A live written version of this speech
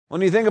When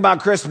you think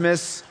about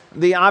Christmas,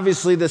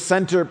 obviously the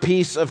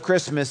centerpiece of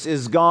Christmas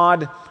is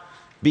God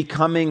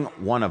becoming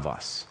one of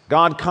us,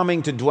 God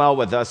coming to dwell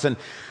with us. And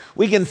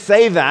we can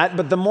say that,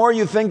 but the more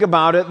you think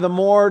about it, the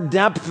more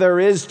depth there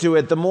is to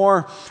it, the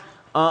more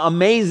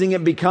amazing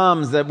it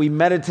becomes that we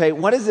meditate.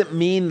 What does it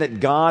mean that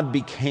God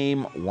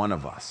became one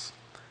of us?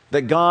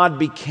 That God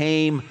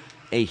became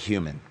a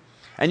human?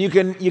 And you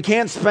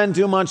can't spend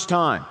too much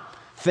time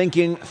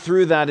thinking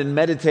through that and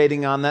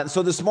meditating on that.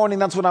 So this morning,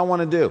 that's what I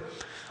want to do.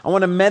 I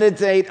want to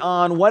meditate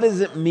on what does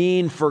it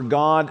mean for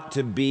God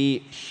to be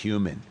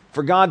human,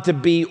 for God to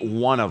be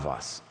one of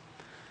us.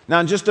 Now,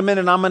 in just a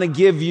minute, I'm going to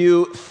give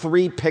you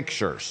 3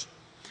 pictures.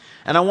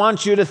 And I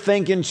want you to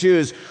think and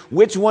choose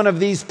which one of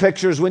these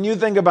pictures, when you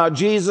think about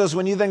Jesus,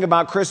 when you think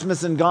about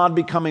Christmas and God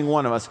becoming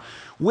one of us,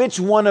 which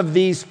one of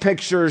these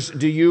pictures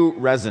do you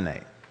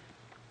resonate?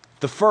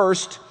 The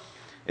first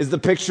is the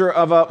picture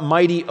of a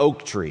mighty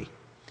oak tree.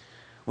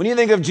 When you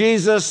think of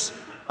Jesus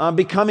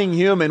becoming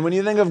human, when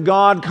you think of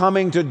God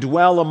coming to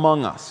dwell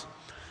among us,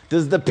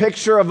 does the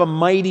picture of a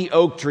mighty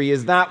oak tree,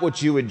 is that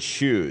what you would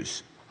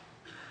choose?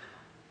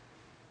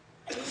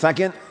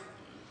 Second,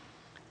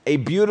 a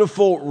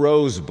beautiful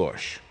rose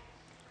bush.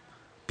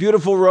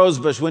 Beautiful rose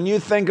bush. When you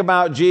think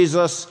about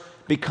Jesus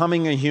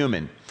becoming a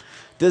human,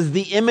 does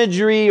the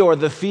imagery or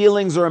the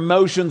feelings or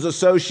emotions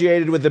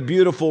associated with a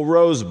beautiful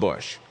rose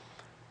bush,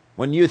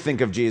 when you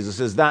think of Jesus,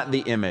 is that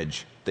the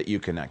image that you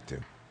connect to?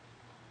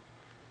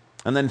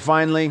 And then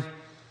finally,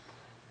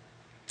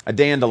 a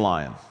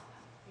dandelion.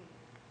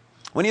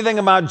 When you think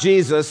about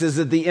Jesus, is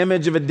it the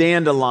image of a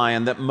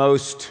dandelion that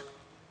most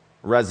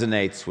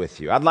resonates with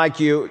you? I'd like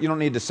you don't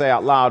need to say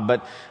out loud,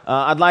 but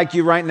I'd like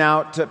you right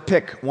now to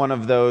pick one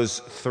of those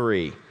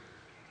 3.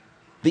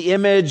 The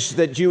image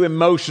that you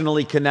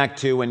emotionally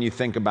connect to when you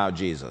think about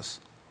Jesus.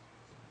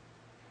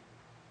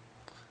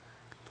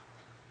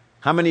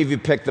 How many of you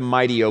picked the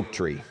mighty oak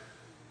tree?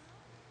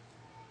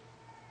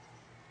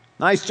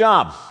 Nice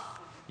job.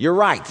 You're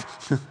right.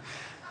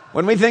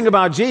 When we think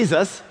about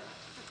Jesus,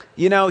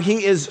 he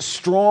is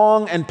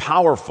strong and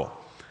powerful.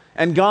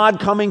 And God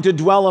coming to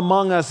dwell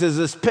among us is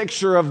this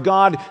picture of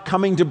God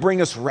coming to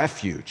bring us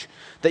refuge.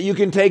 That you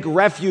can take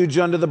refuge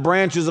under the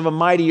branches of a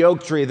mighty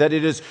oak tree, that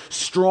it is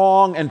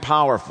strong and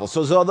powerful.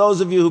 So those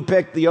of you who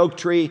picked the oak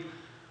tree,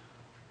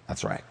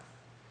 that's right.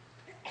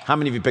 How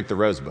many of you picked the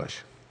rose bush?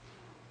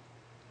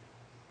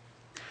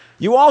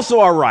 You also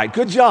are right.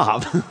 Good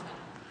job.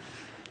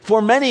 For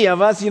many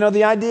of us,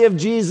 the idea of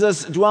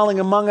Jesus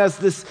dwelling among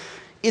us,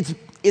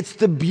 it's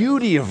the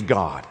beauty of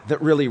God that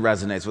really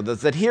resonates with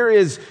us. That here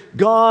is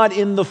God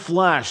in the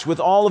flesh with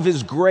all of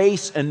his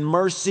grace and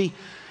mercy.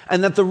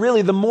 And that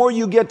the more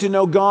you get to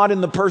know God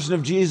in the person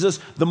of Jesus,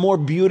 the more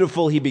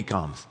beautiful he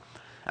becomes.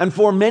 And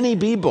for many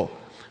people,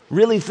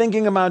 really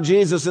thinking about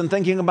Jesus and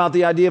thinking about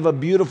the idea of a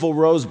beautiful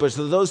rose bush,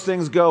 so those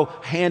things go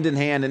hand in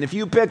hand. And if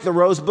you pick the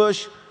rose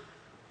bush,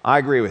 I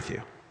agree with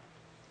you.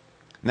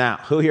 Now,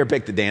 who here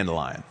picked the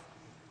dandelion?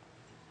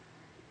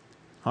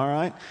 All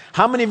right.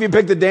 How many of you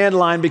picked the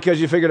dandelion because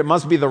you figured it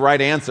must be the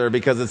right answer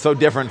because it's so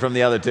different from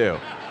the other 2?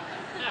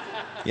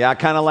 Yeah,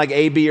 kind of like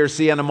A, B, or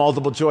C on a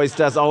multiple choice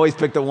test. Always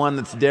pick the one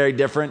that's very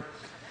different.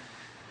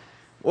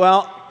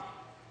 Well,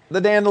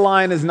 the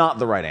dandelion is not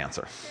the right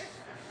answer.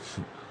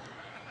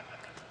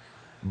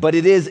 But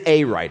it is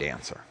a right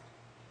answer.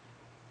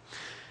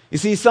 You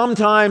see,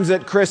 sometimes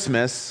at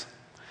Christmas,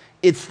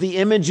 it's the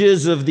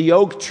images of the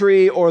oak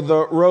tree or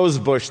the rose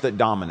bush that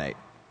dominate.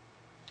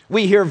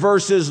 We hear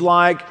verses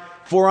like,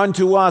 "For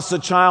unto us a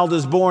child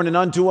is born, and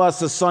unto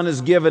us a son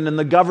is given, and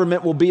the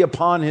government will be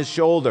upon his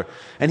shoulder.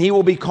 And he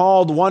will be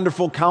called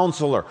Wonderful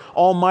Counselor,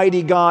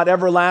 Almighty God,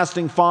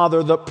 Everlasting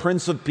Father, the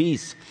Prince of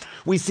Peace."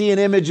 We see an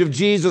image of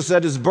Jesus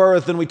at his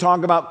birth, and we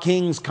talk about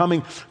kings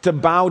coming to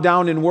bow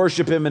down and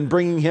worship him and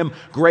bringing him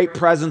great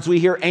presents. We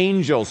hear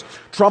angels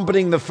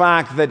trumpeting the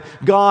fact that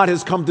God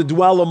has come to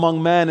dwell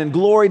among men, and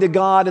glory to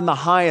God in the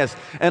highest,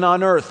 and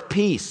on earth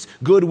peace,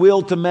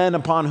 goodwill to men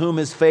upon whom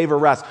his favor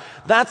rests.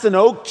 That's an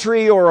oak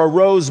tree or a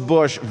rose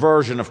bush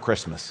version of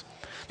Christmas.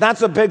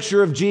 That's a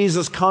picture of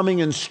Jesus coming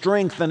in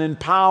strength and in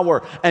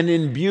power and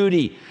in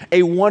beauty.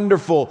 A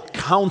wonderful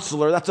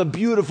counselor. That's a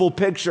beautiful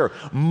picture.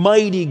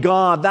 Mighty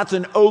God. That's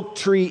an oak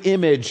tree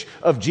image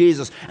of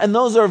Jesus. And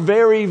those are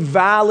very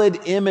valid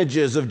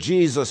images of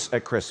Jesus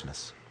at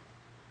Christmas.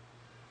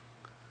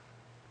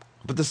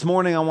 But this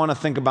morning I want to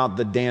think about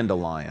the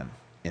dandelion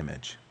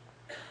image.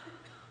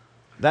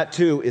 That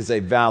too is a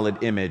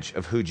valid image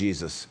of who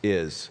Jesus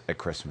is at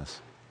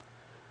Christmas.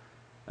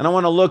 And I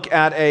want to look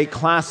at a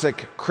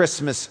classic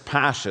Christmas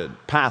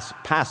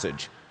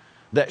passage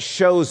that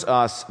shows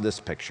us this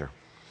picture.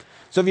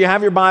 So if you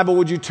have your Bible,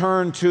 would you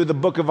turn to the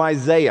book of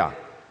Isaiah,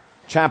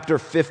 chapter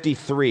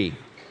 53.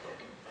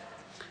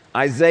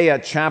 Isaiah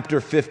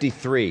chapter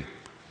 53.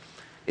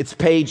 It's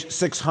page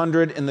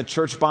 600 in the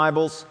church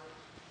Bibles.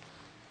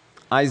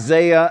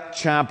 Isaiah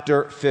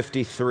chapter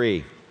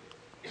 53.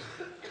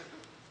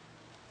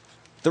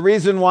 The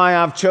reason why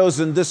I've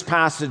chosen this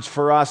passage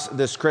for us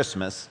this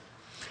Christmas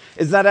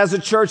is that as a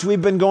church,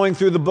 we've been going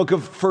through the book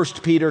of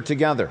 1 Peter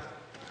together.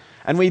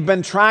 And we've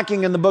been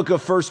tracking in the book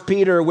of 1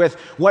 Peter with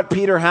what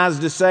Peter has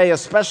to say,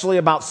 especially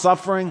about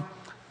suffering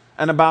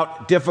and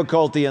about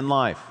difficulty in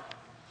life.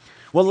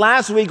 Well,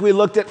 last week we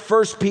looked at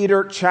 1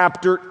 Peter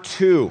chapter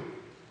 2.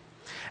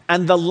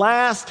 And the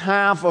last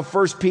half of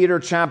 1 Peter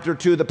chapter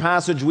 2, the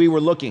passage we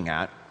were looking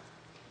at,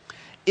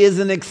 is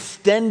an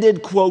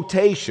extended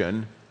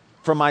quotation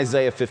from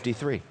Isaiah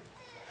 53.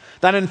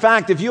 That in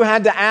fact, if you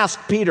had to ask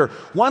Peter,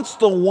 what's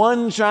the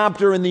one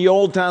chapter in the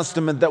Old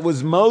Testament that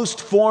was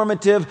most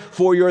formative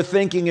for your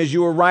thinking as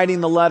you were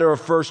writing the letter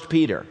of 1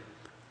 Peter?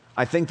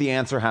 I think the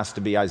answer has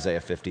to be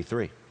Isaiah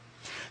 53.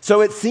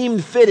 So it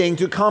seemed fitting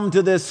to come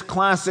to this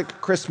classic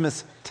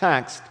Christmas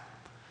text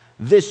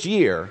this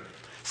year,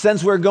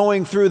 since we're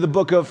going through the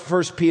book of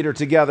 1 Peter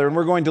together, and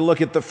we're going to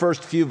look at the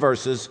first few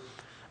verses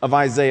of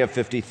Isaiah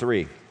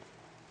 53.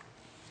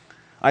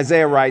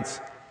 Isaiah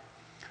writes,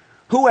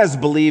 "Who has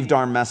believed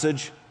our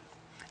message,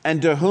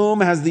 and to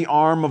whom has the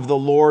arm of the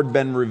Lord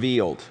been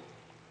revealed?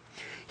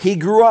 He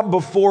grew up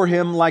before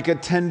him like a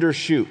tender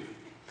shoot,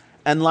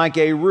 and like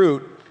a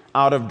root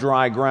out of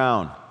dry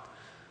ground."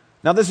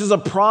 Now, this is a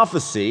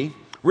prophecy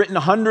written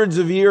hundreds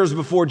of years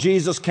before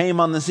Jesus came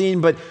on the scene,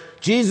 but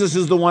Jesus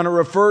is the one it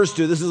refers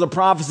to. This is a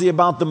prophecy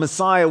about the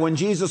Messiah. When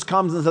Jesus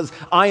comes and says,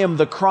 "I am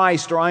the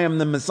Christ," or "I am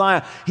the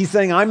Messiah," he's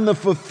saying, I'm the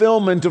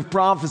fulfillment of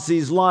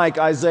prophecies like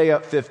Isaiah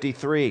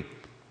 53.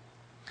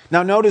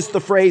 Now, notice the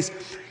phrase,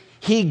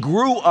 "He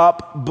grew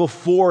up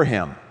before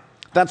him."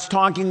 That's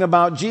talking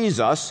about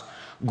Jesus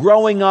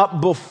growing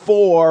up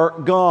before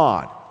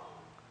God.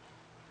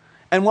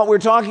 And what we're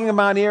talking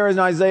about here in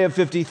Isaiah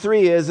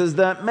 53 is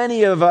that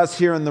many of us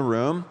here in the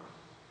room,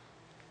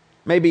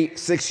 maybe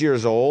 6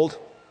 years old,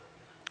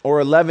 or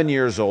 11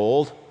 years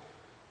old,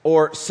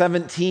 or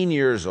 17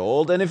 years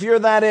old, and if you're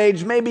that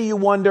age, maybe you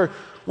wonder,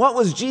 what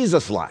was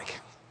Jesus like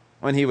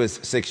when he was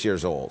 6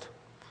 years old,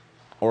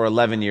 or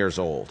 11 years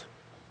old,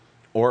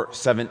 or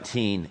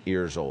 17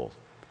 years old?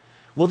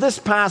 Well, this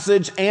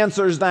passage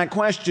answers that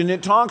question.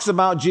 It talks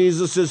about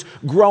Jesus'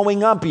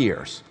 growing up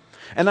years.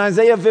 And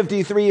Isaiah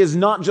 53 is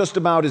not just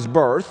about his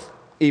birth,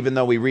 even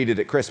though we read it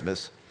at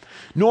Christmas,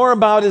 nor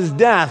about his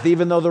death,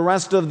 even though the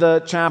rest of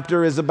the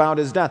chapter is about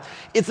his death.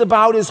 It's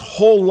about his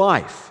whole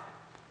life.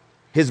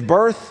 His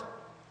birth,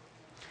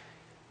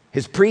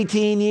 his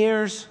preteen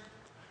years,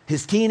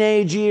 his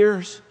teenage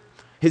years,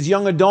 his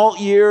young adult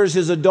years,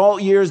 his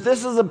adult years.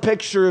 This is a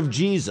picture of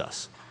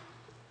Jesus.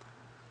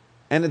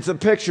 And it's a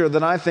picture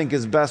that I think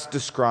is best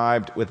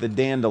described with a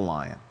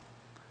dandelion.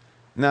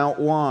 Now,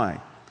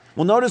 why?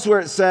 Well, notice where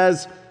it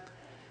says,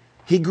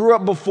 "He grew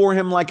up before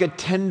him like a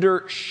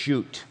tender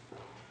shoot."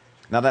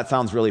 Now, that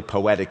sounds really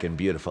poetic and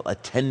beautiful. A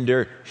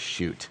tender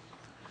shoot.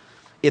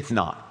 It's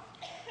not.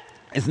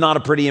 It's not a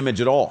pretty image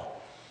at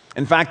all.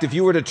 In fact, if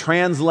you were to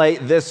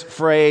translate this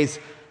phrase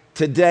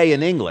today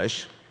in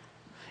English,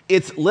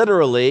 it's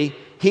literally,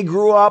 "He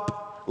grew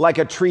up like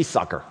a tree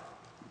sucker."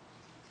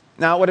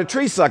 Now, what a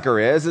tree sucker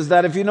is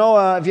that if you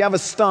have a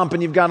stump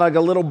and you've got like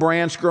a little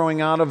branch growing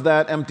out of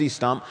that empty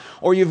stump,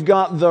 or you've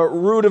got the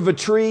root of a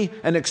tree,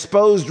 an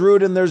exposed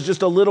root, and there's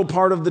just a little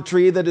part of the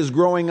tree that is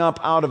growing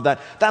up out of that,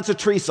 that's a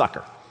tree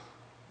sucker.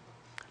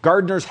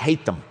 Gardeners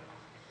hate them.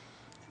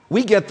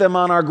 We get them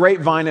on our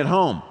grapevine at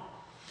home.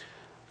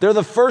 They're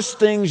the first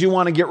things you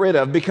want to get rid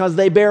of because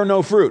they bear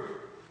no fruit.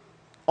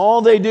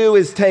 All they do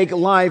is take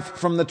life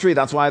from the tree.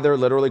 That's why they're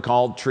literally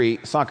called tree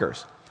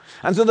suckers.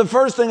 And so the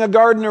first thing a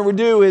gardener would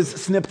do is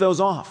snip those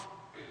off.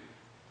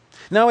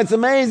 Now, it's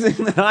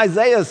amazing that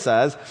Isaiah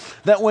says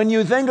that when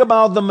you think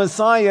about the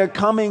Messiah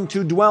coming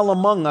to dwell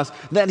among us,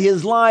 that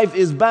his life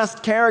is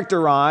best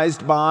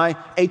characterized by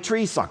a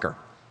tree sucker.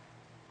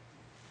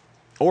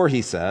 Or,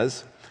 he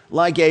says,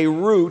 like a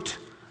root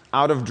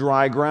out of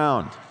dry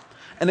ground.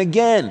 And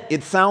again,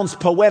 it sounds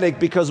poetic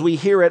because we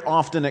hear it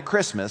often at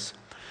Christmas.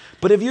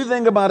 But if you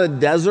think about a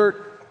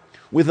desert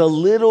with a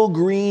little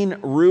green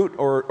root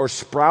or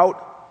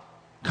sprout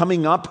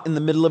coming up in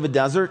the middle of a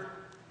desert,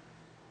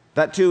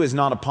 that too is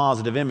not a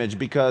positive image,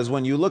 because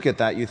when you look at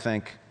that, you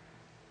think,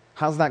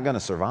 how's that going to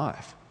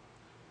survive?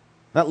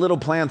 That little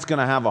plant's going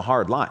to have a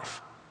hard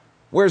life.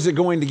 Where's it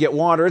going to get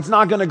water? It's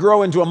not going to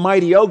grow into a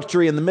mighty oak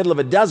tree in the middle of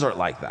a desert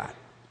like that.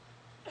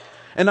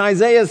 And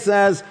Isaiah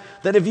says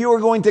that if you were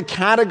going to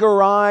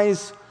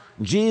categorize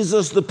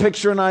Jesus, the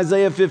picture in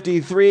Isaiah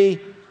 53,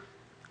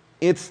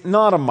 it's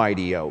not a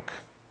mighty oak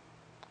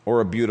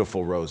or a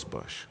beautiful rose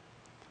bush.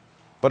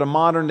 But a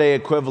modern-day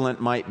equivalent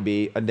might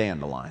be a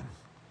dandelion.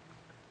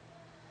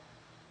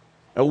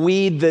 A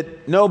weed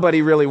that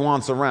nobody really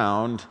wants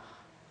around,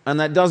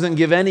 and that doesn't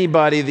give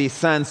anybody the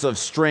sense of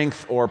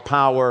strength or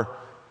power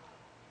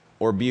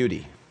or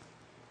beauty.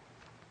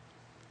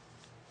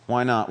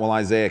 Why not? Well,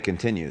 Isaiah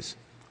continues.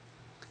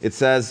 It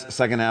says,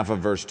 second half of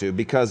verse 2,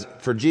 "Because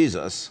for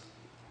Jesus,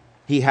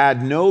 he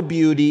had no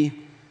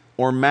beauty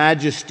or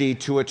majesty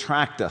to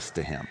attract us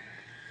to him.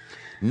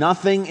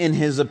 Nothing in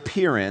his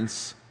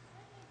appearance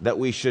that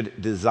we should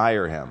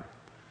desire him."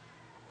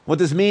 What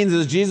this means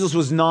is Jesus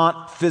was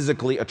not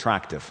physically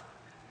attractive.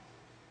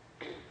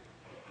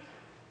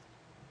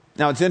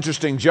 Now, it's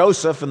interesting,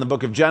 Joseph in the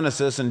book of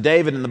Genesis and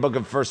David in the book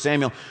of 1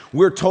 Samuel,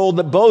 we're told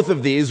that both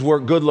of these were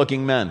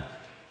good-looking men.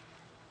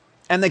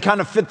 And they kind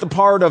of fit the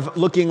part of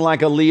looking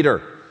like a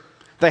leader.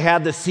 They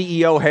had the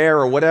CEO hair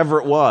or whatever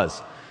it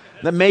was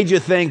that made you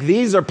think,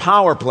 these are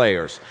power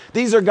players.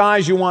 These are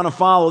guys you want to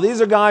follow.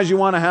 These are guys you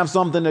want to have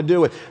something to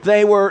do with.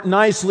 They were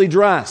nicely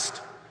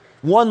dressed.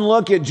 One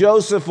look at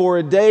Joseph or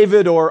at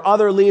David or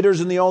other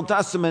leaders in the Old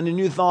Testament, and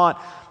you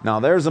thought, now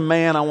there's a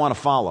man I want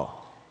to follow.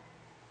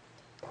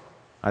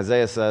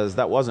 Isaiah says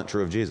that wasn't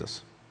true of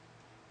Jesus.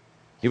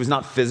 He was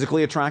not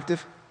physically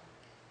attractive.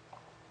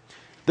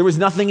 There was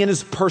nothing in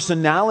his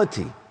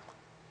personality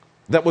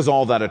that was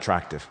all that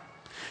attractive.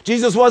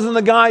 Jesus wasn't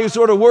the guy who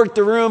sort of worked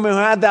the room and who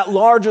had that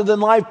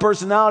larger-than-life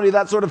personality,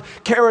 that sort of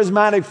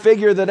charismatic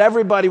figure that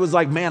everybody was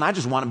like, man, I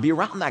just want to be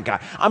around that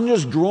guy. I'm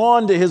just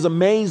drawn to his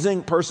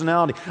amazing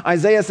personality.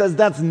 Isaiah says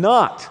that's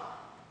not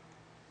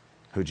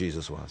who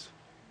Jesus was.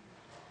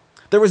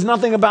 There was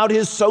nothing about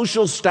his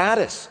social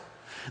status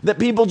that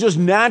people just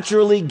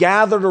naturally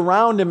gathered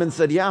around him and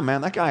said, yeah, man,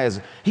 that guy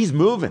he's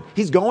moving.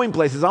 He's going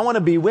places. I want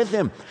to be with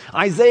him.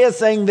 Isaiah's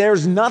saying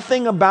there's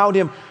nothing about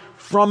him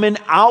from an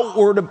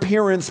outward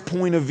appearance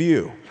point of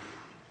view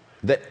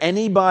that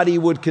anybody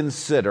would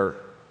consider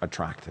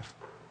attractive.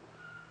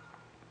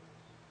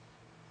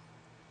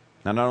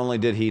 Now, not only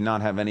did he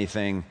not have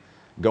anything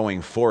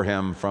going for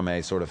him from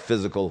a sort of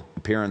physical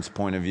appearance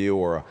point of view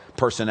or a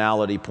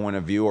personality point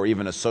of view or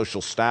even a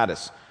social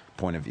status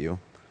point of view,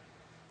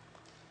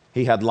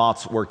 he had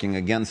lots working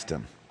against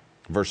him.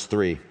 Verse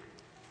 3,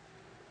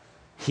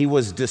 he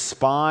was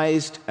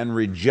despised and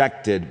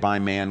rejected by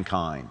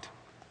mankind,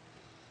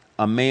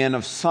 a man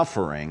of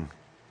suffering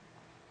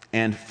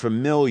and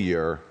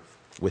familiar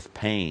with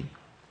pain.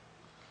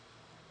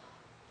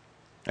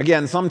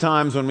 Again,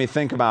 sometimes when we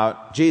think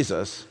about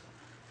Jesus,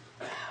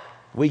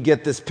 we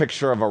get this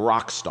picture of a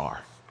rock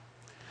star.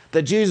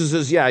 That Jesus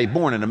is, he's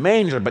born in a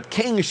manger, but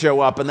kings show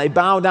up and they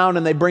bow down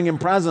and they bring him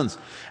presents.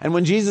 And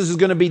when Jesus is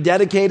going to be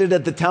dedicated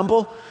at the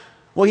temple,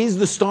 well, he's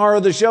the star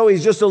of the show.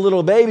 He's just a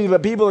little baby,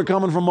 but people are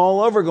coming from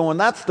all over going,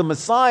 that's the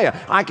Messiah.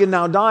 I can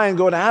now die and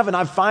go to heaven.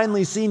 I've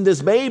finally seen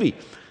this baby.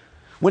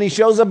 When he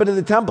shows up into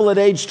the temple at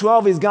age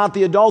 12, he's got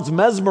the adults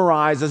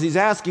mesmerized as he's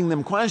asking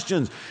them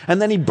questions.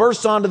 And then he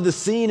bursts onto the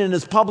scene in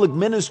his public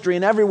ministry,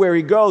 and everywhere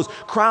he goes,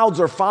 crowds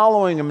are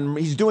following him, and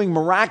he's doing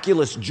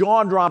miraculous,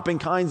 jaw-dropping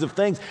kinds of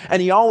things.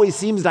 And he always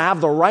seems to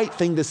have the right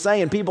thing to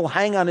say, and people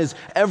hang on his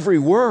every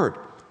word.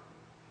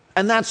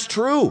 And that's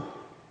true.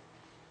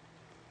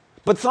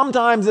 But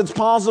sometimes it's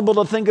possible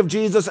to think of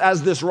Jesus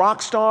as this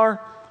rock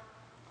star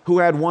who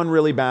had one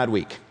really bad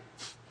week.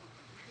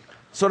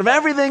 Sort of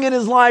everything in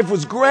his life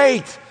was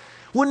great.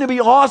 Wouldn't it be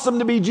awesome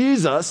to be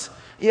Jesus?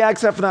 Yeah,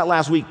 except for that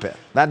last week bit.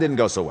 That didn't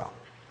go so well.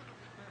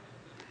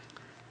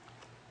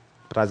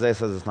 But Isaiah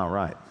says it's not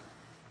right.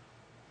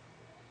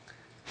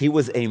 He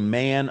was a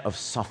man of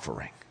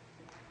suffering,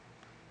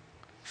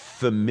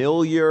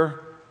 familiar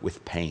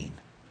with pain.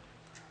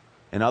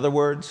 In other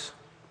words,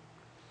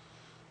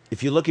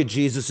 if you look at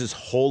Jesus'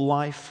 whole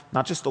life,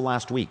 not just the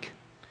last week,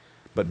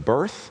 but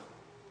birth,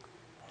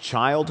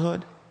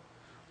 childhood,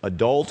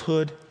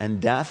 adulthood,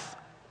 and death,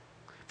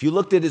 if you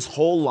looked at his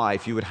whole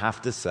life, you would have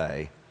to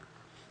say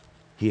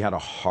he had a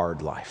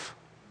hard life.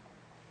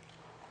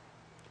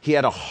 He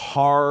had a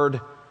hard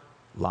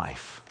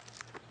life.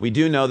 We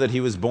do know that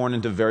he was born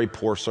into very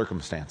poor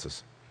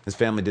circumstances. His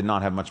family did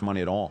not have much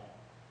money at all.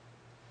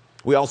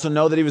 We also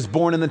know that he was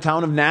born in the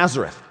town of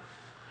Nazareth.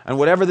 And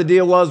whatever the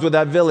deal was with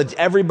that village,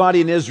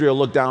 everybody in Israel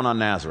looked down on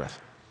Nazareth.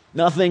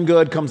 Nothing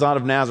good comes out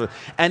of Nazareth.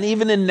 And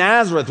even in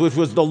Nazareth, which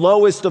was the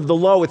lowest of the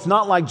low, it's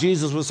not like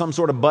Jesus was some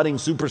sort of budding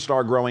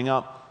superstar growing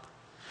up.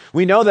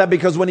 We know that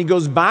because when he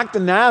goes back to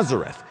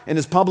Nazareth in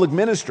his public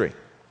ministry,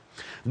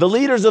 the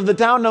leaders of the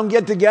town don't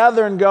get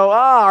together and go,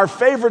 our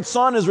favorite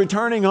son is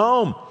returning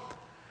home.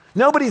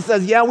 Nobody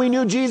says, we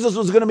knew Jesus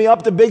was going to be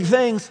up to big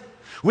things.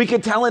 We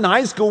could tell in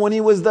high school when he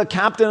was the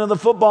captain of the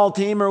football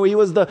team or he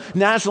was the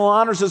National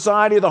Honor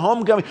Society or the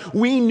homecoming.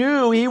 We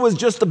knew he was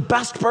just the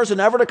best person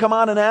ever to come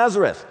out of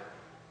Nazareth.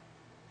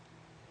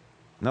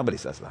 Nobody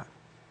says that.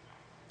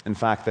 In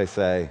fact, they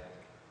say,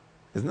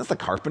 isn't this the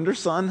carpenter's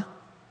son?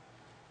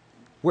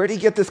 Where did he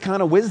get this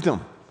kind of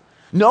wisdom?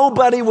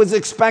 Nobody was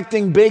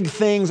expecting big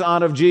things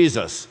out of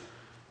Jesus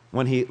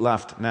when he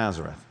left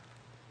Nazareth.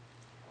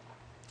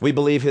 We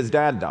believe his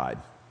dad died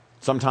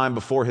sometime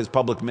before his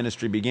public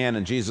ministry began,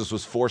 and Jesus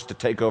was forced to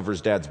take over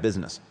his dad's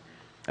business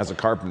as a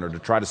carpenter to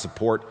try to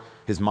support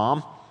his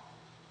mom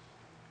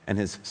and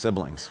his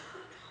siblings.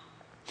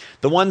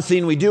 The one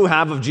scene we do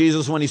have of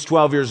Jesus when he's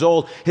 12 years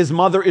old, his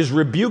mother is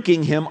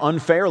rebuking him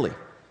unfairly.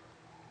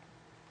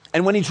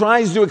 And when he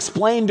tries to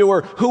explain to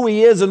her who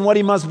he is and what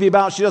he must be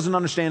about, she doesn't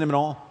understand him at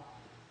all.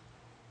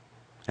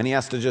 And he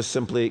has to just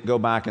simply go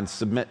back and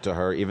submit to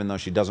her, even though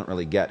she doesn't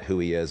really get who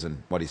he is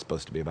and what he's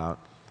supposed to be about.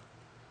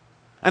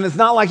 And it's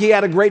not like he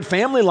had a great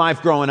family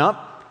life growing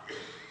up.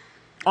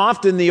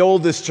 Often the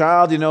oldest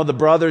child, the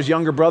brothers,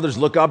 younger brothers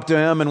look up to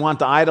him and want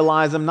to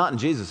idolize him. Not in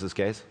Jesus'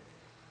 case.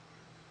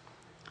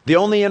 The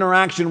only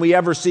interaction we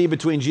ever see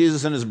between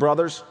Jesus and his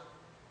brothers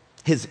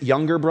His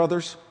younger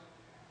brothers,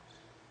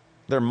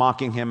 they're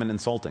mocking him and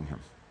insulting him.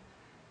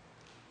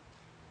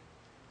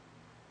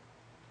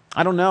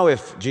 I don't know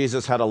if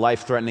Jesus had a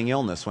life-threatening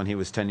illness when he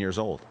was 10 years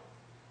old.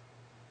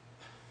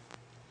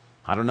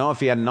 I don't know if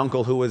he had an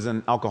uncle who was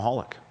an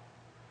alcoholic.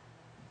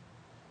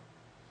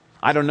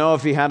 I don't know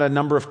if he had a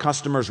number of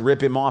customers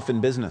rip him off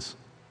in business.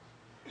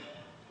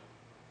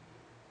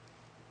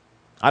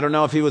 I don't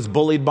know if he was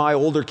bullied by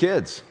older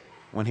kids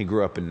when he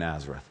grew up in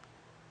Nazareth.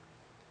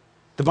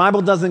 The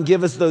Bible doesn't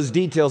give us those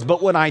details,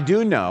 but what I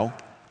do know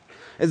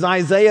is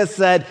Isaiah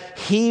said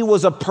he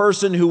was a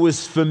person who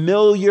was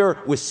familiar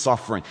with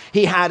suffering.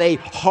 He had a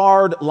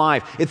hard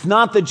life. It's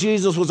not that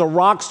Jesus was a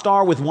rock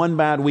star with one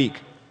bad week.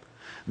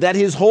 That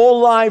his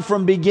whole life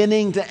from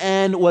beginning to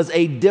end was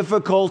a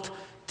difficult,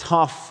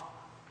 tough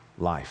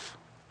life.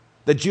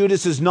 That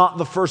Judas is not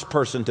the first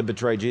person to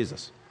betray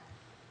Jesus.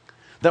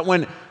 That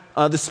when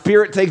the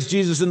Spirit takes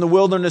Jesus in the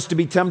wilderness to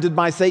be tempted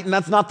by Satan,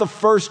 that's not the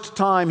first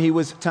time he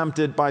was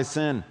tempted by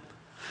sin.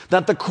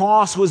 That the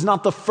cross was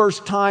not the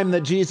first time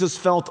that Jesus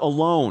felt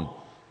alone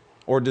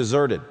or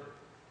deserted.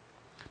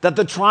 That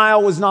the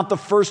trial was not the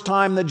first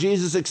time that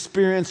Jesus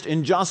experienced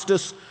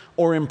injustice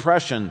or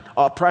oppression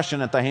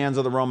at the hands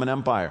of the Roman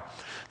Empire.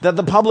 That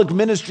the public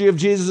ministry of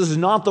Jesus is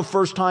not the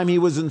first time he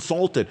was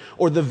insulted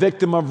or the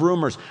victim of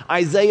rumors.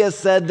 Isaiah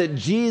said that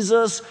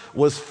Jesus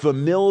was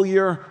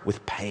familiar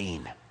with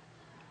pain.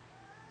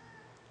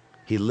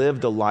 He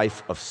lived a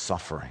life of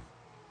suffering.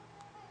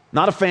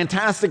 Not a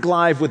fantastic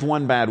life with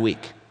one bad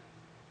week,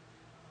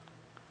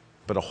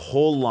 but a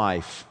whole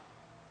life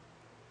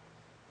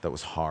that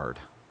was hard.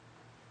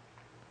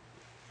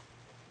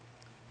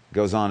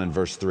 Goes on in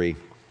verse 3.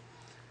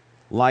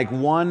 Like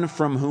one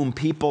from whom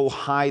people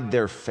hide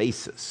their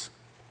faces,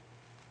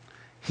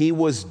 he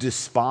was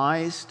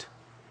despised,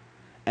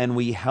 and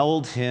we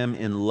held him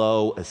in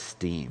low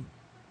esteem.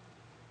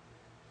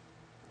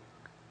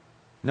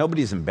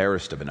 Nobody's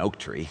embarrassed of an oak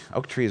tree.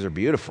 Oak trees are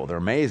beautiful. They're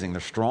amazing.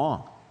 They're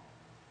strong.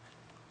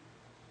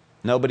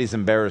 Nobody's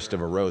embarrassed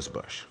of a rose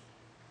bush.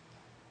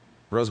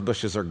 Rose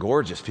bushes are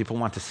gorgeous. People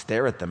want to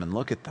stare at them and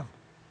look at them.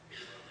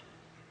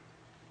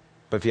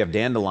 But if you have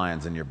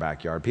dandelions in your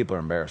backyard, people are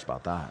embarrassed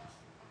about that.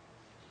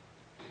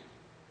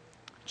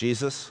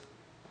 Jesus,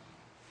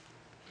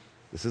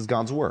 this is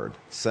God's word,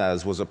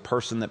 says was a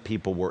person that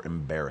people were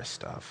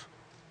embarrassed of.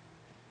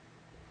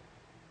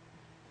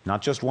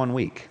 Not just 1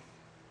 week.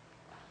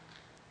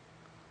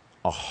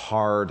 A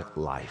hard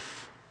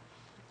life.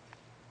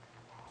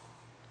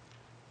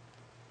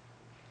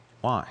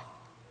 Why?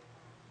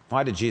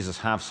 Why did Jesus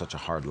have such a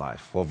hard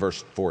life? Well,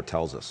 verse 4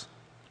 tells us.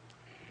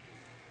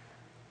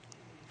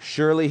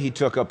 Surely he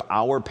took up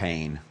our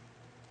pain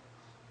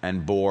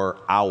and bore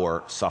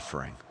our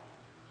suffering.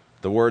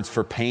 The words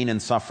for pain and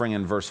suffering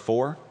in verse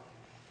 4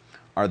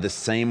 are the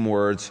same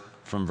words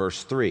from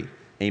verse 3.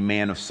 A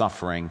man of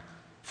suffering,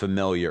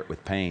 familiar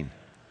with pain.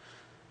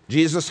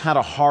 Jesus had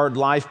a hard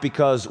life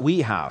because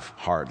we have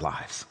hard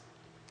lives.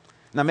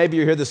 Now, maybe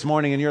you're here this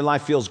morning and your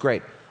life feels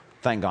great.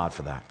 Thank God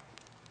for that.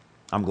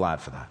 I'm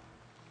glad for that.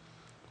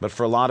 But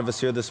for a lot of us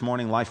here this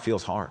morning, life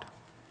feels hard.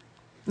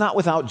 Not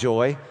without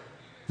joy,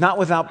 not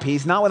without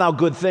peace, not without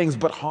good things,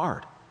 but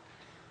hard.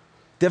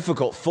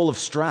 Difficult, full of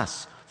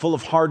stress, full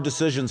of hard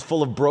decisions,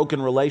 full of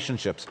broken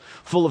relationships,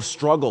 full of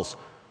struggles,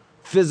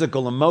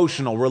 physical,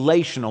 emotional,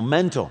 relational,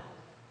 mental.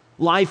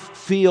 Life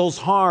feels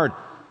hard.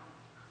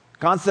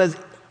 God says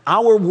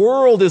our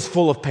world is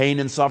full of pain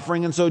and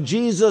suffering, and so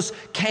Jesus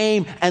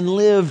came and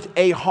lived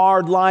a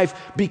hard life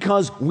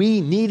because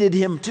we needed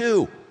him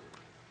too.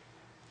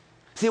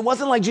 See, it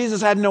wasn't like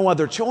Jesus had no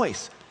other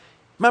choice.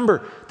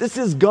 Remember, this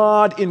is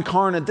God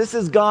incarnate. This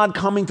is God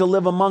coming to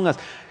live among us.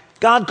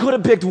 God could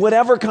have picked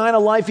whatever kind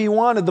of life he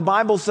wanted. The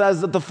Bible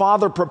says that the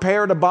Father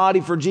prepared a body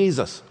for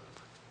Jesus.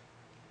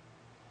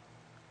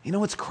 You know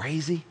what's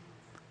crazy?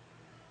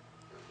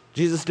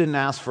 Jesus didn't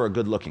ask for a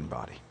good-looking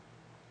body.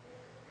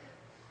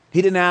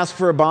 He didn't ask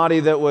for a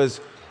body that was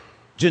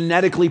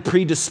genetically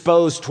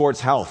predisposed towards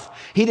health.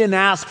 He didn't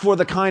ask for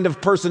the kind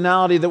of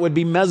personality that would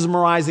be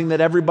mesmerizing that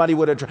everybody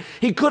would attract.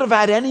 He could have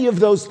had any of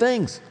those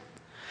things.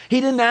 He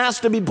didn't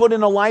ask to be put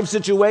in a life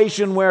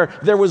situation where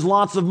there was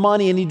lots of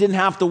money and he didn't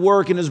have to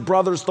work and his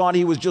brothers thought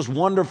he was just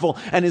wonderful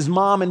and his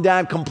mom and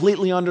dad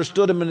completely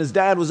understood him and his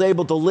dad was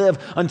able to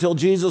live until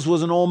Jesus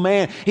was an old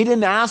man. He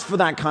didn't ask for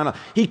that kind of.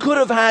 He could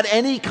have had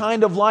any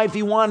kind of life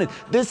he wanted.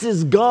 This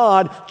is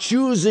God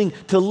choosing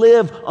to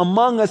live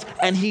among us,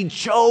 and he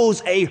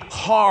chose a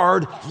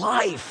hard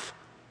life.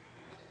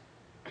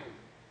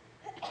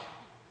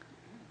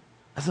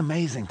 That's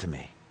amazing to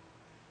me.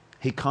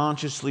 He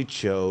consciously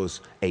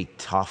chose a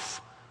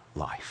tough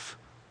life.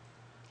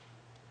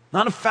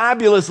 Not a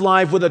fabulous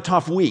life with a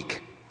tough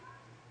week.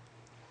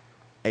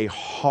 A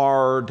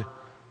hard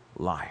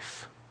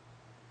life.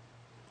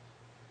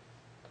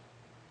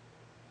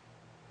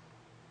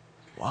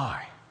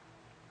 Why?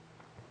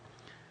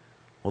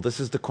 Well, this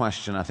is the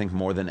question, I think,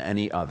 more than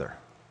any other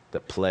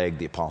that plagued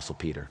the Apostle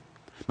Peter.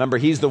 Remember,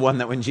 he's the one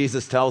that when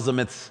Jesus tells him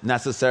it's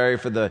necessary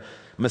for the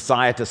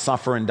Messiah to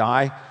suffer and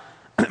die,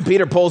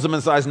 Peter pulls him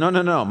aside and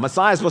says, no.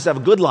 Messiah is supposed to have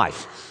a good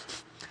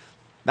life.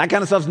 That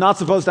kind of stuff's not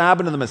supposed to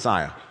happen to the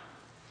Messiah.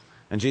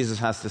 And Jesus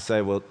has to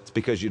say, well, it's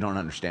because you don't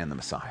understand the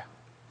Messiah.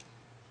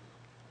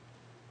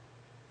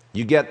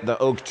 You get the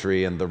oak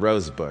tree and the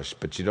rose bush,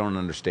 but you don't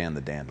understand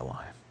the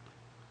dandelion.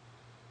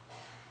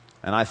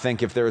 And I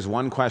think if there is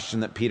one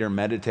question that Peter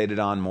meditated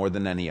on more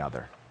than any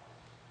other,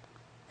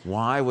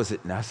 why was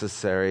it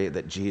necessary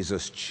that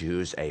Jesus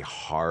choose a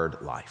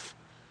hard life?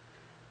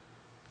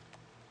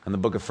 And the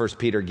book of 1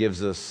 Peter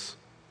gives us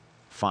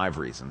 5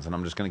 reasons, and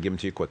I'm just going to give them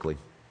to you quickly.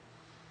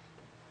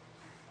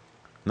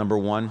 Number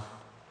 1,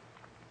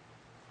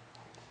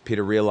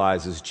 Peter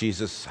realizes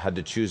Jesus had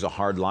to choose a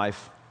hard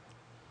life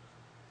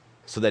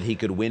so that he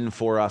could win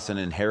for us an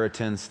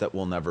inheritance that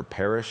will never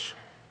perish,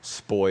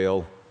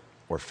 spoil,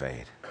 or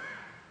fade.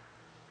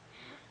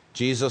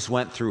 Jesus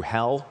went through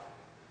hell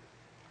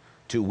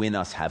to win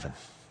us heaven.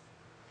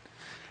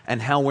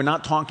 And hell, we're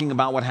not talking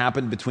about what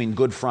happened between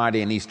Good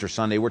Friday and Easter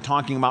Sunday. We're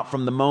talking about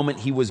from the moment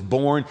he was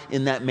born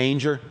in that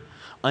manger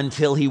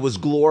until he was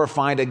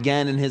glorified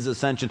again in his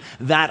ascension.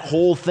 That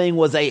whole thing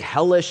was a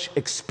hellish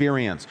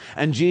experience.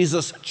 And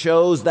Jesus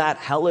chose that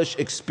hellish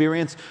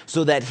experience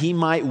so that he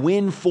might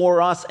win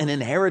for us an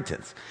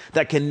inheritance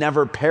that can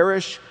never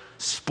perish,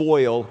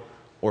 spoil,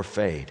 or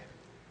fade.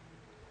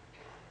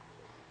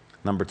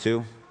 Number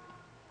 2,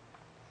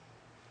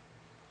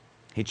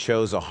 he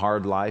chose a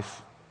hard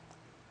life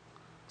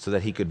so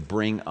that he could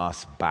bring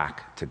us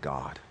back to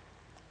God.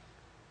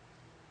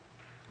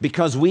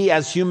 Because we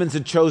as humans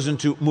had chosen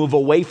to move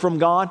away from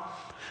God,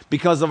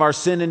 because of our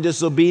sin and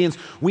disobedience,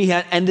 we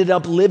had ended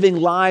up living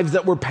lives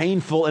that were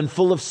painful and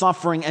full of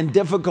suffering and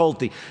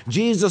difficulty.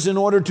 Jesus, in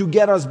order to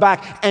get us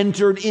back,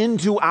 entered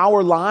into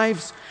our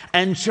lives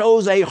and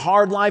chose a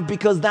hard life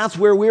because that's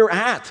where we're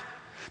at.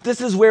 This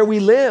is where we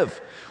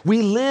live.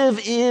 We live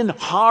in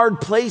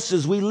hard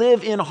places. We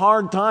live in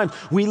hard times.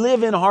 We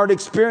live in hard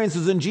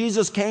experiences. And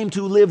Jesus came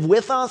to live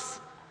with us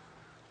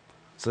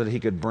so that he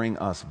could bring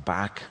us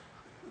back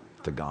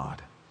to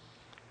God.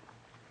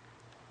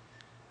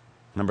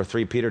 Number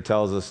 3, Peter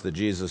tells us that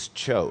Jesus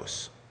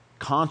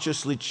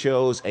consciously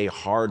chose a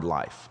hard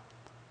life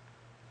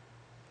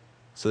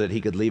so that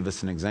he could leave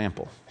us an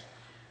example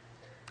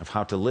of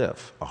how to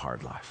live a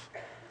hard life.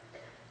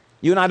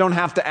 You and I don't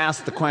have to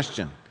ask the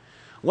question,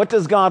 what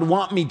does God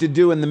want me to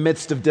do in the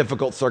midst of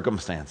difficult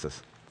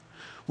circumstances?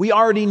 We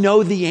already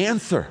know the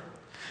answer.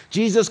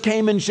 Jesus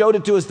came and showed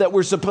it to us that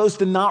we're supposed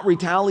to not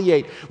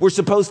retaliate. We're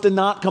supposed to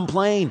not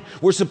complain.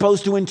 We're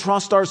supposed to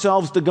entrust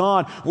ourselves to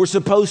God. We're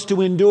supposed to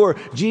endure.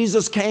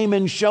 Jesus came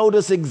and showed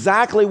us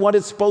exactly what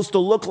it's supposed to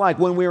look like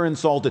when we're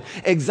insulted,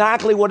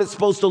 exactly what it's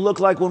supposed to look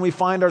like when we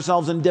find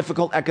ourselves in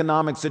difficult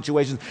economic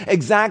situations,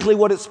 exactly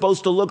what it's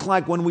supposed to look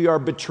like when we are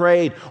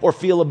betrayed or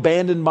feel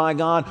abandoned by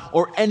God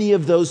or any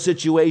of those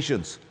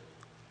situations.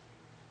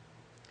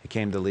 He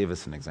came to leave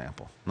us an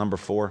example. Number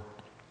 4,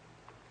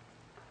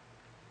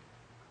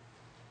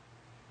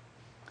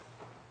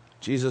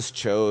 Jesus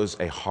chose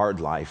a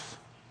hard life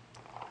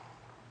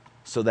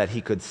so that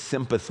he could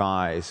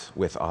sympathize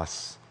with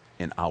us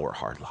in our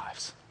hard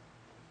lives.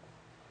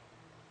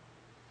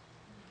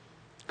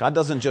 God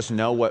doesn't just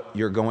know what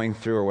you're going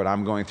through or what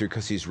I'm going through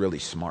because he's really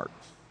smart.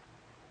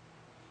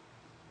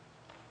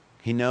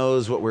 He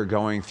knows what we're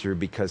going through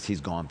because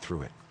he's gone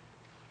through it.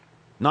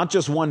 Not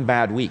just one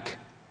bad week,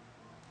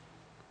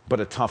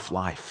 but a tough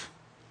life.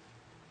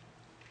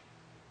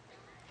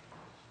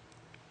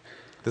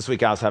 This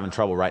week I was having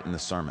trouble writing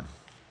this sermon.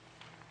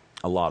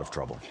 A lot of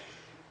trouble.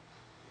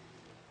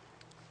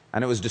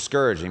 And it was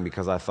discouraging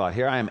because I thought,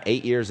 here I am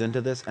 8 years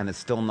into this and it's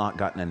still not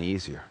gotten any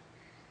easier.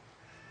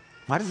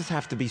 Why does this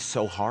have to be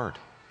so hard?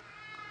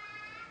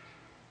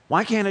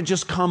 Why can't it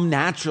just come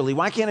naturally?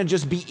 Why can't it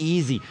just be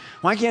easy?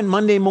 Why can't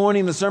Monday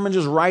morning the sermon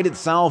just write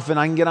itself and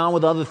I can get on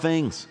with other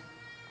things?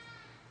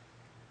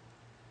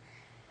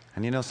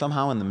 And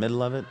somehow in the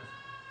middle of it,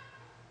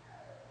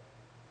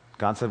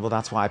 God said, well,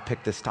 that's why I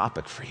picked this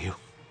topic for you.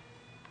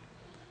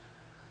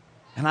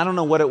 And I don't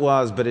know what it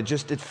was, but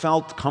it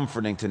felt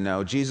comforting to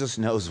know Jesus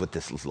knows what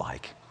this is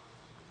like.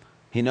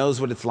 He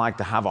knows what it's like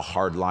to have a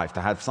hard life,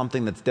 to have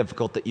something that's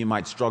difficult that you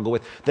might struggle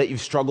with, that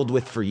you've struggled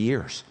with for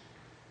years.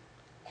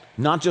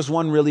 Not just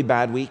one really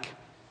bad week,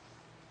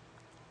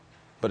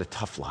 but a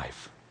tough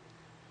life.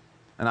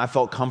 And I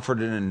felt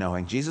comforted in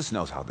knowing Jesus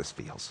knows how this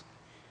feels.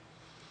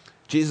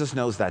 Jesus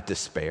knows that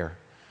despair.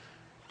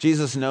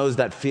 Jesus knows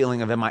that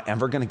feeling of, am I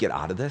ever going to get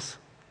out of this?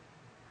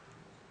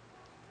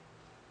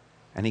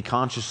 And he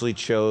consciously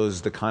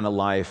chose the kind of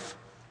life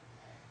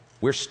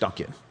we're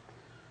stuck in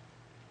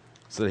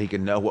so that he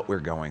could know what we're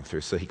going through,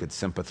 so he could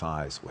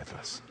sympathize with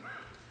us.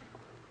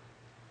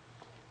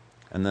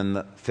 And then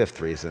the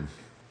 5th reason,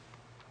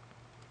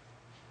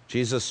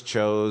 Jesus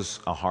chose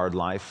a hard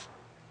life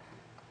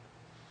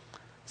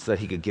so that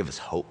he could give us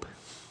hope.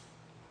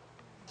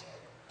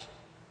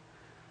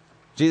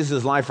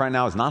 Jesus' life right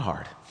now is not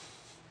hard.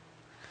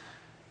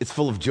 It's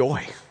full of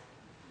joy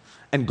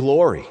and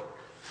glory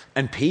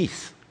and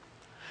peace.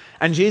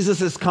 And Jesus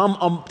has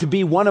come to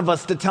be one of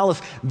us to tell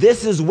us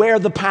this is where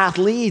the path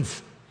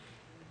leads.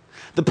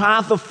 The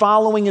path of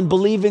following and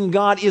believing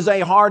God is a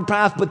hard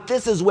path, but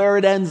this is where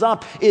it ends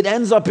up. It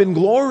ends up in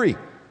glory.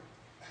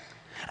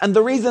 And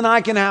the reason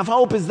I can have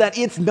hope is that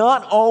it's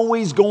not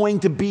always going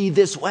to be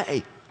this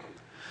way.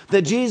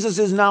 That Jesus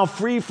is now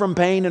free from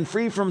pain and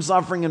free from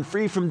suffering and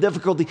free from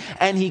difficulty.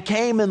 And he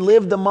came and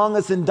lived among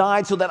us and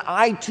died so that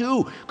I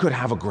too could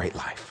have a great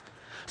life.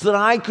 So that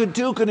I could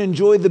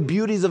enjoy the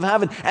beauties of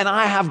heaven. And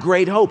I have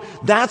great hope.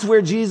 That's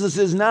where Jesus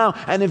is now.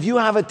 And if you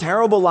have a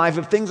terrible life,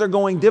 if things are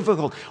going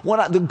difficult,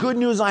 the good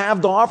news I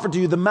have to offer to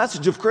you, the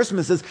message of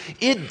Christmas is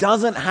it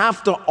doesn't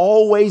have to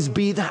always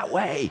be that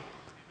way.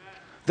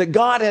 That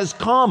God has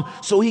come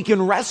so he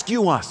can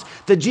rescue us.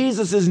 That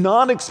Jesus is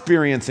not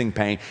experiencing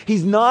pain.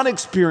 He's not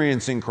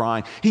experiencing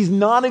crying. He's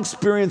not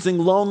experiencing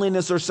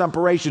loneliness or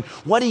separation.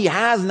 What he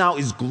has now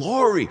is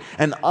glory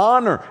and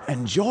honor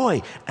and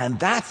joy. And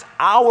that's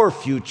our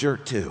future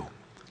too.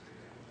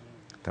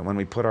 That when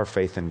we put our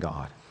faith in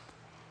God.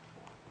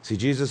 See,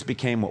 Jesus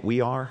became what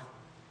we are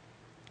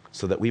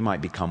so that we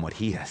might become what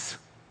he is.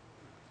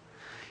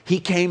 He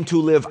came to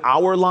live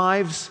our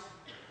lives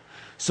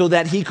so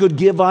that he could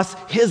give us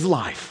his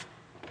life.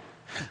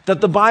 That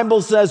the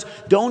Bible says,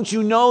 don't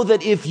you know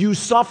that if you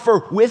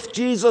suffer with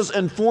Jesus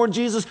and for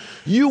Jesus,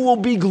 you will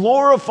be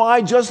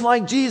glorified just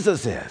like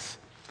Jesus is?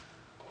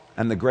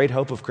 And the great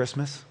hope of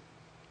Christmas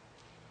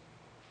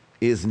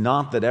is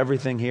not that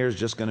everything here is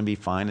just going to be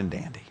fine and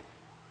dandy.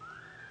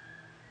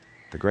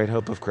 The great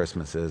hope of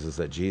Christmas is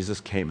that Jesus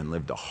came and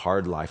lived a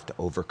hard life to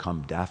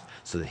overcome death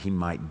so that he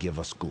might give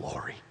us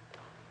glory.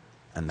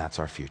 And that's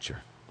our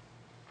future.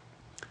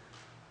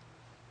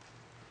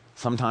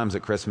 Sometimes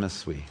at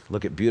Christmas, we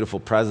look at beautiful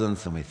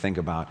presents and we think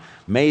about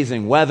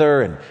amazing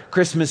weather and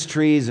Christmas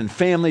trees and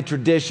family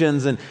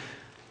traditions, and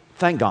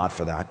thank God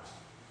for that.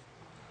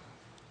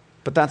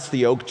 But that's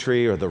the oak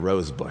tree or the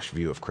rose bush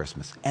view of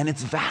Christmas, and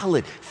it's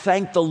valid.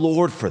 Thank the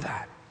Lord for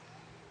that.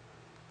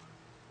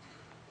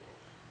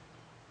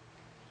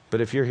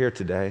 But if you're here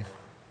today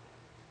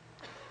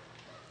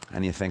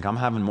and you think, I'm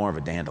having more of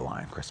a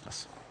dandelion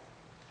Christmas,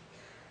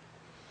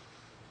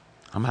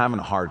 I'm having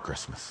a hard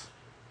Christmas.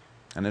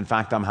 And in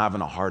fact, I'm having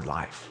a hard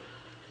life.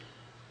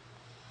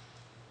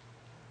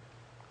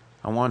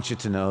 I want you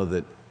to know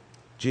that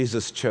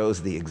Jesus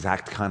chose the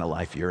exact kind of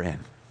life you're in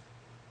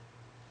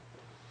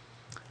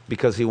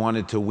because he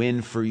wanted to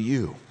win for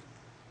you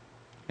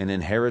an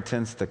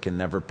inheritance that can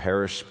never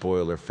perish,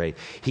 spoil, or fade.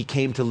 He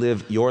came to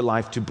live your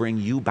life to bring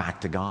you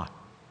back to God.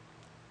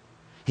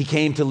 He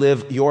came to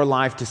live your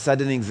life to set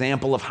an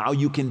example of how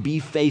you can be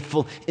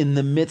faithful in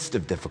the midst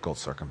of difficult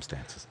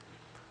circumstances.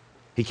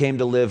 He came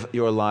to live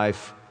your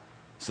life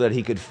so that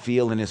he could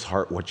feel in his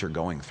heart what you're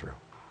going through.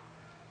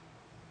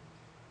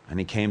 And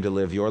he came to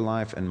live your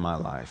life and my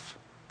life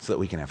so that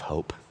we can have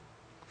hope.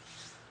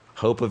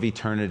 Hope of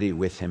eternity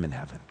with him in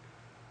heaven.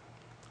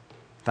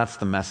 That's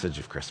the message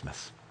of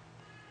Christmas.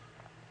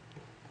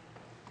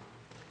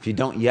 If you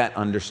don't yet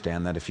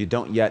understand that, if you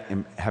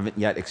haven't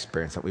yet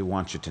experienced that, we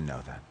want you to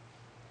know that.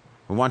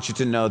 We want you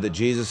to know that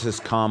Jesus has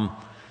come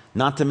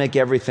not to make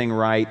everything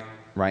right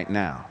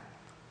now,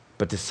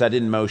 but to set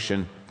in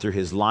motion through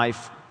his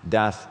life,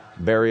 death,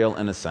 burial,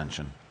 and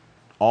ascension,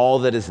 all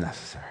that is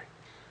necessary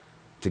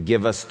to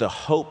give us the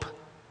hope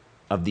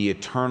of the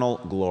eternal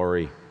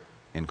glory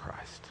in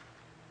Christ.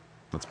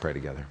 Let's pray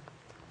together.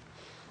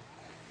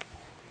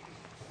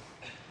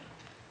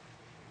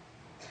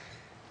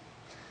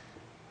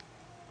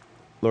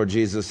 Lord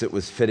Jesus, it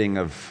was fitting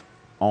of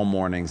all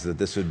mornings that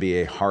this would be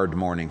a hard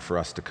morning for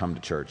us to come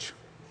to church.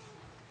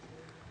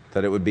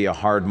 That it would be a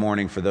hard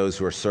morning for those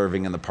who are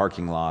serving in the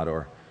parking lot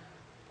or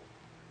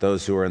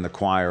those who are in the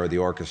choir or the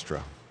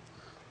orchestra.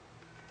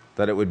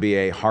 That it would be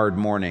a hard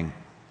morning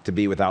to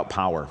be without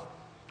power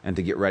and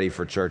to get ready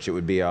for church. It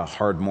would be a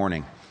hard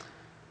morning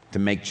to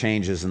make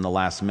changes in the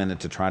last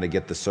minute to try to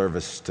get the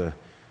service to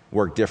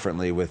work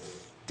differently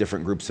with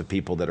different groups of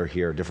people that are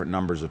here, different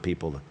numbers of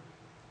people.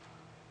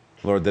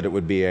 Lord, that it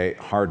would be a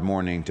hard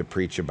morning to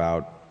preach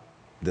about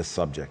this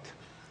subject.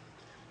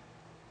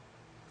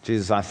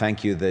 Jesus, I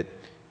thank you that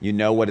you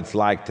know what it's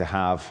like to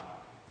have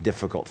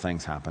difficult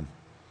things happen.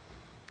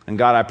 And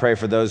God, I pray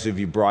for those who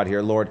you brought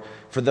here, Lord,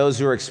 for those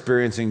who are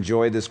experiencing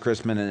joy this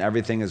Christmas and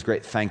everything is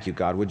great, thank you,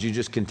 God. Would you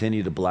just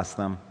continue to bless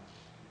them?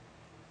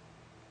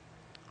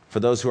 For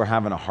those who are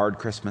having a hard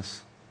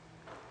Christmas,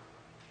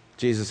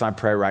 Jesus, I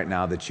pray right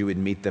now that you would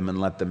meet them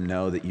and let them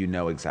know that you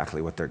know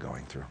exactly what they're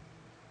going through.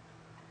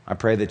 I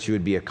pray that you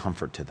would be a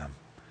comfort to them.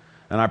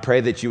 And I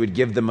pray that you would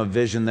give them a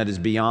vision that is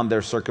beyond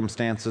their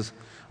circumstances,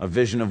 a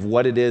vision of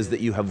what it is that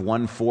you have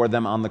won for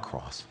them on the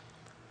cross.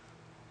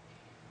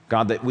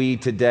 God, that we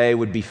today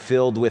would be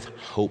filled with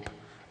hope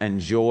and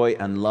joy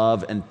and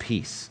love and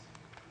peace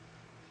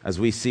as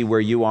we see where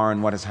you are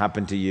and what has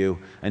happened to you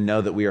and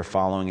know that we are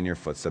following in your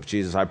footsteps.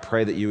 Jesus, I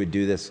pray that you would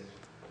do this,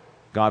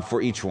 God,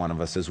 for each one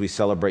of us as we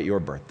celebrate your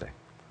birthday.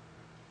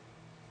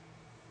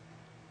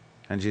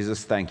 And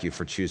Jesus, thank you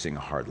for choosing a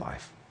hard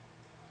life.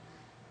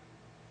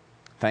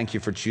 Thank you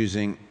for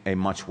choosing a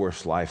much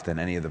worse life than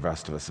any of the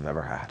rest of us have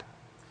ever had.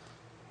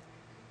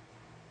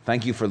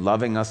 Thank you for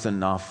loving us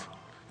enough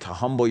to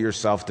humble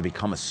yourself, to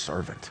become a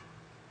servant,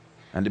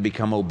 and to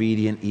become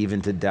obedient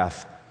even to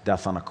death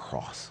on a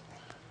cross.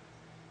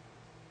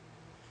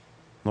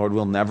 Lord,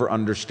 we'll never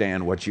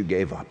understand what you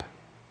gave up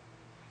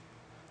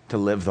to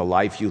live the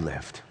life you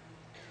lived.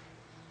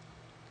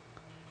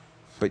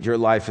 But your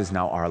life is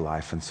now our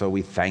life, and so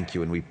we thank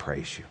you and we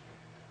praise you.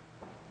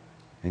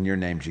 In your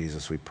name,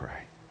 Jesus, we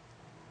pray.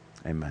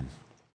 Amen.